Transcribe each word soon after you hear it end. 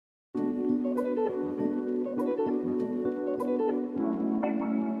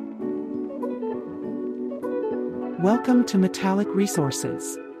Welcome to Metallic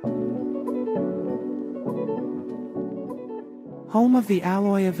Resources, home of the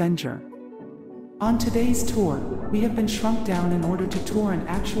Alloy Avenger. On today's tour, we have been shrunk down in order to tour an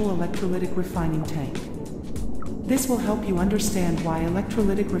actual electrolytic refining tank. This will help you understand why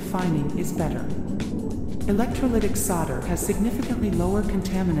electrolytic refining is better. Electrolytic solder has significantly lower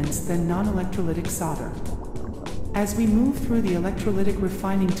contaminants than non-electrolytic solder. As we move through the electrolytic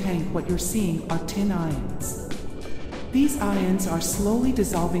refining tank, what you're seeing are tin ions. These ions are slowly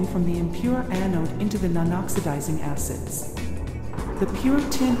dissolving from the impure anode into the non-oxidizing acids. The pure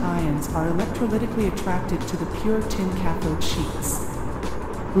tin ions are electrolytically attracted to the pure tin cathode sheets.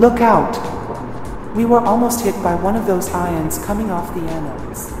 Look out! We were almost hit by one of those ions coming off the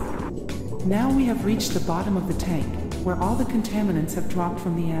anodes. Now we have reached the bottom of the tank, where all the contaminants have dropped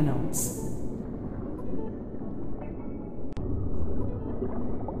from the anodes.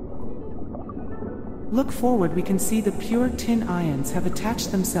 Look forward, we can see the pure tin ions have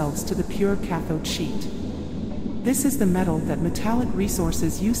attached themselves to the pure cathode sheet. This is the metal that Metallic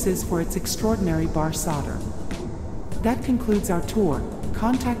Resources uses for its extraordinary bar solder. That concludes our tour.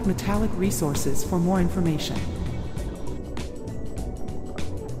 Contact Metallic Resources for more information.